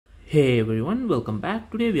Hey everyone, welcome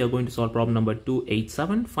back. Today we are going to solve problem number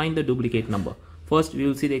 287, find the duplicate number. First we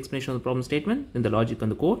will see the explanation of the problem statement, then the logic and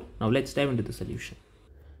the code. Now let's dive into the solution.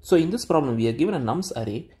 So in this problem we are given a nums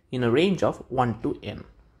array in a range of 1 to n,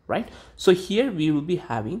 right? So here we will be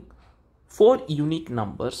having 4 unique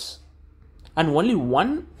numbers and only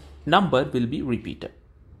one number will be repeated,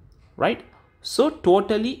 right? So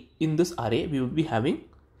totally in this array we will be having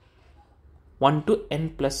 1 to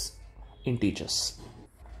n plus integers.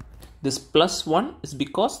 This plus 1 is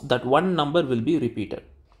because that one number will be repeated,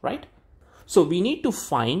 right? So we need to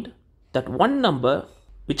find that one number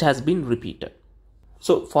which has been repeated.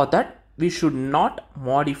 So for that we should not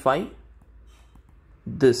modify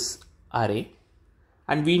this array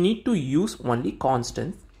and we need to use only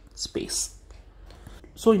constant space.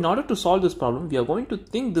 So in order to solve this problem, we are going to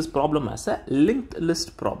think this problem as a linked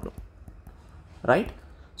list problem, right?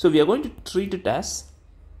 So we are going to treat it as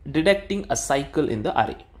deducting a cycle in the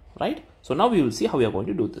array. Right? So now we will see how we are going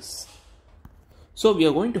to do this. So we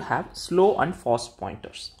are going to have slow and fast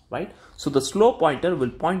pointers, right? So the slow pointer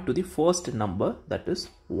will point to the first number, that is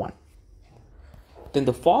 1. Then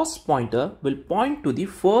the fast pointer will point to the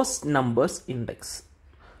first number's index.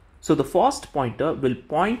 So the fast pointer will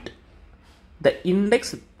point the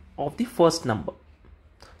index of the first number.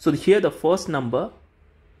 So here the first number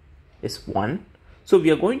is 1. So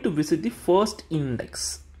we are going to visit the first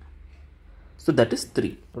index. So that is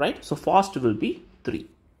 3, right? So fast will be 3.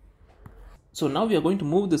 So now we are going to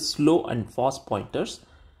move the slow and fast pointers.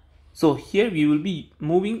 So here we will be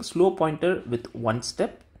moving slow pointer with 1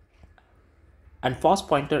 step and fast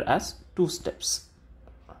pointer as 2 steps,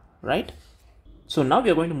 right? So now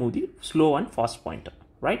we are going to move the slow and fast pointer,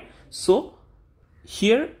 right? So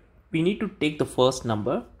here we need to take the first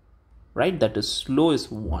number, right? That is slow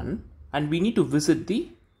is 1 and we need to visit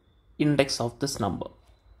the index of this number.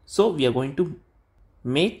 So we are going to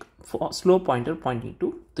make slow pointer pointing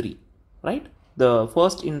to 3, right? The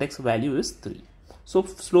first index value is 3. So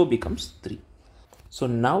slow becomes 3. So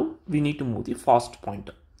now we need to move the fast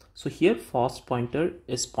pointer. So here fast pointer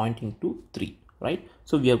is pointing to 3, right?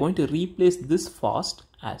 So we are going to replace this fast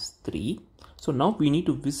as 3. So now we need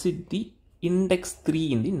to visit the index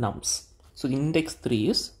 3 in the nums. So the index 3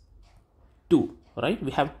 is 2, right?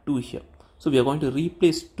 We have 2 here. So we are going to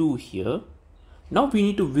replace 2 here. Now we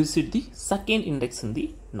need to visit the second index in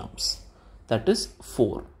the nums, that is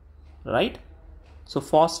 4, right? So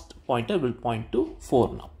fast pointer will point to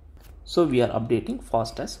 4 now. So we are updating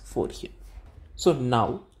fast as 4 here. So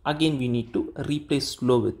now again we need to replace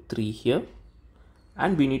slow with 3 here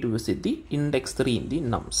and we need to visit the index 3 in the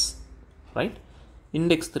nums, right?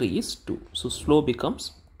 Index 3 is 2. So slow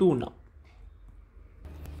becomes 2 now.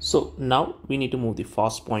 So now we need to move the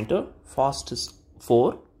fast pointer. Fast is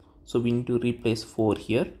 4. So we need to replace 4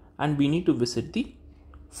 here and we need to visit the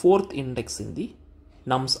fourth index in the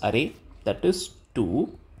nums array, that is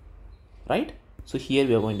 2, right? So here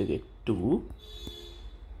we are going to get 2.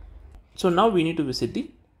 So now we need to visit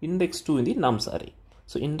the index 2 in the nums array.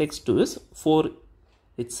 So index 2 is 4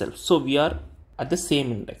 itself. So we are at the same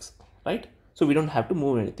index, right? So we don't have to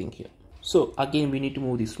move anything here. So again we need to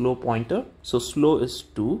move the slow pointer. So slow is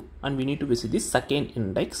 2 and we need to visit the second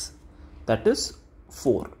index, that is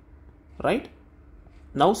 4. Right?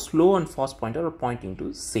 Now slow and fast pointer are pointing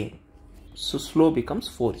to same. So slow becomes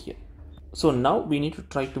 4 here. So now we need to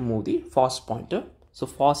try to move the fast pointer. So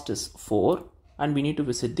fast is 4 and we need to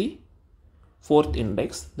visit the fourth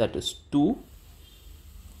index, that is 2.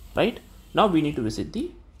 Right? Now we need to visit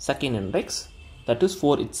the second index, that is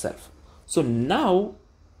 4 itself. So now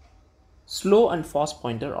slow and fast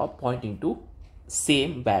pointer are pointing to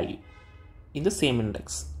same value in the same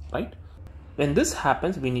index, right? When this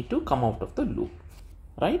happens, we need to come out of the loop,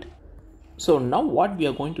 right? So now what we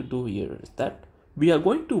are going to do here is that we are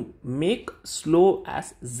going to make slow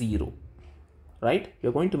as 0, right? We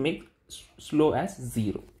are going to make slow as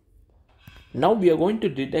 0. Now we are going to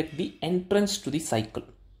deduct the entrance to the cycle,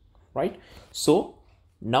 right? So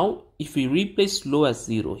now if we replace slow as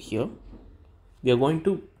 0 here, we are going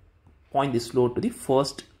to point the slow to the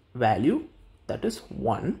first value, that is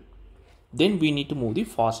 1. Then we need to move the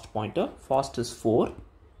fast pointer. Fast is 4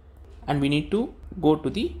 and we need to go to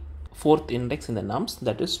the fourth index in the nums,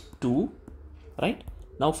 that is 2, right?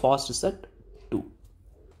 Now fast is at 2.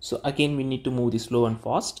 So again we need to move the slow and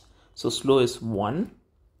fast. So slow is 1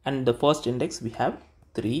 and the first index we have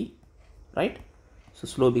 3, right? So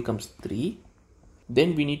slow becomes 3.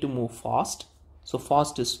 Then we need to move fast. So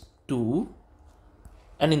fast is 2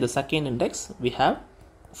 and in the second index we have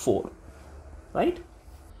 4, right?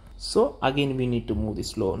 So again we need to move the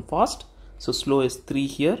slow and fast. So slow is 3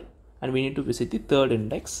 here and we need to visit the third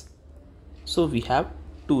index. So we have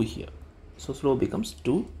 2 here. So slow becomes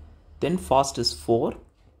 2. Then fast is 4,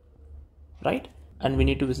 right? And we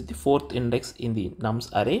need to visit the fourth index in the nums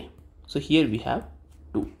array. So here we have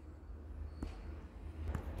 2.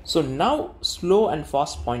 So now slow and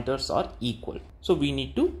fast pointers are equal. So we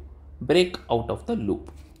need to break out of the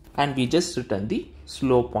loop. And we just return the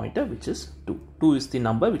slow pointer, which is 2. 2 is the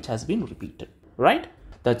number which has been repeated, right?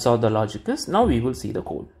 That's how the logic is. Now we will see the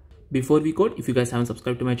code. Before we code, if you guys haven't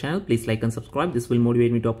subscribed to my channel, please like and subscribe. This will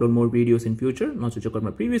motivate me to upload more videos in future. And also check out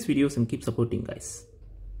my previous videos and keep supporting, guys.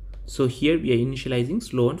 So here we are initializing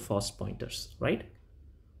slow and fast pointers, right?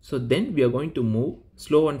 So then we are going to move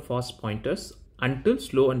slow and fast pointers until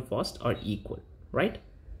slow and fast are equal, right?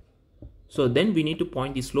 So then we need to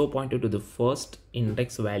point the slow pointer to the first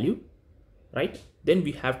index value, right? Then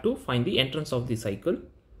we have to find the entrance of the cycle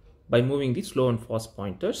by moving the slow and fast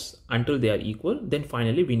pointers until they are equal. Then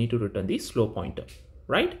finally we need to return the slow pointer,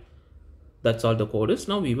 right? That's all the code is.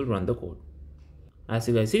 Now we will run the code. As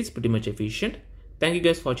you guys see, it's pretty much efficient. Thank you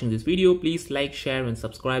guys for watching this video. Please like, share and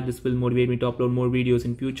subscribe. This will motivate me to upload more videos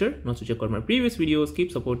in future. And also check out my previous videos.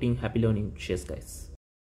 Keep supporting. Happy learning. Cheers, guys.